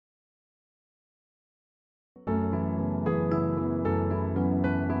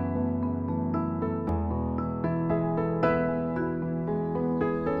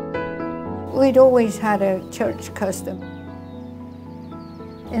We'd always had a church custom.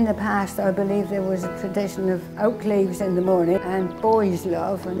 In the past, I believe there was a tradition of oak leaves in the morning and boys'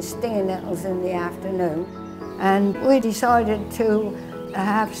 love and stinging nettles in the afternoon. And we decided to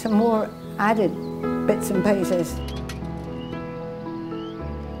have some more added bits and pieces.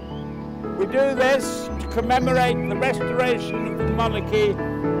 We do this to commemorate the restoration of the monarchy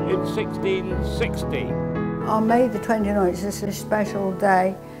in 1660. On May the 29th is a special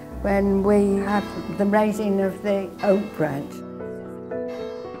day when we have the raising of the oak branch.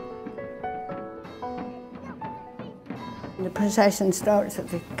 The procession starts at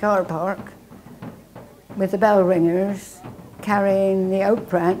the car park with the bell ringers carrying the oak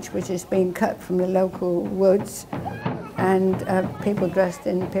branch, which has been cut from the local woods, and people dressed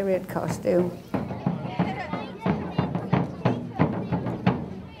in period costume.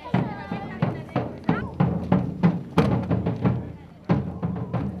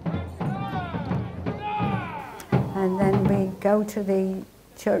 And then we go to the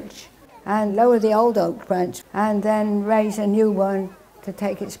church and lower the old oak branch and then raise a new one to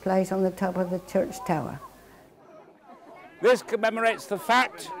take its place on the top of the church tower. This commemorates the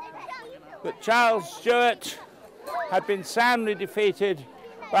fact that Charles Stuart had been soundly defeated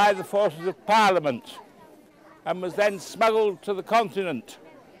by the forces of Parliament and was then smuggled to the continent.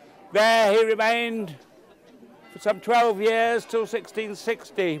 There he remained for some 12 years till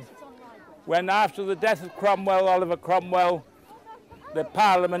 1660, when after the death of Cromwell, Oliver Cromwell, the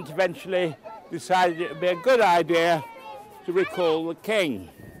Parliament eventually decided it would be a good idea to recall the King.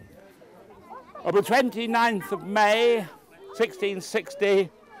 On the 29th of May,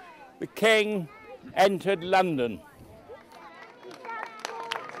 1660, the King entered London.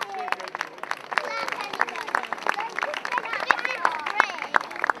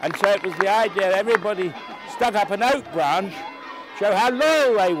 And so it was the idea everybody stuck up an oak branch to show how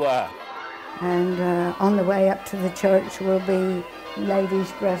loyal they were. And on the way up to the church will be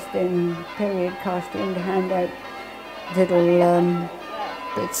ladies dressed in period costume to hand out little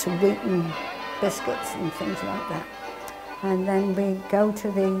bits of wheat and biscuits and things like that. And then we go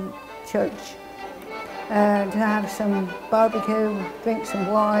to the church to have some barbecue, drink some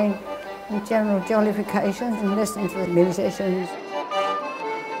wine, and general jollifications and listen to the musicians.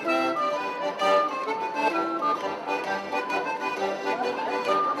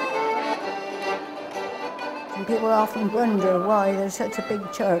 And people often wonder why there's such a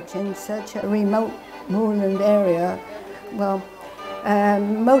big church in such a remote moorland area. Well,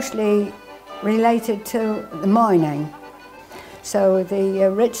 mostly related to the mining. So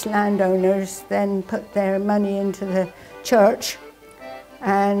the rich landowners then put their money into the church,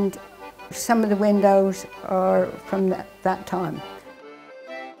 and some of the windows are from that time.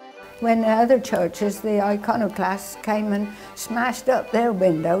 When other churches, the iconoclasts came and smashed up their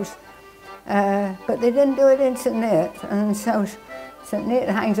windows, but they didn't do it in St Neot, and so St Neot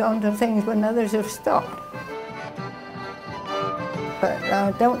hangs on to things when others have stopped. But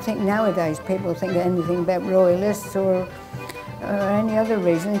I don't think nowadays people think anything about royalists or any other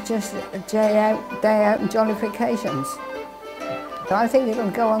reason. It's just day out and jollifications. So I think it'll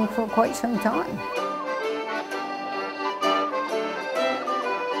go on for quite some time.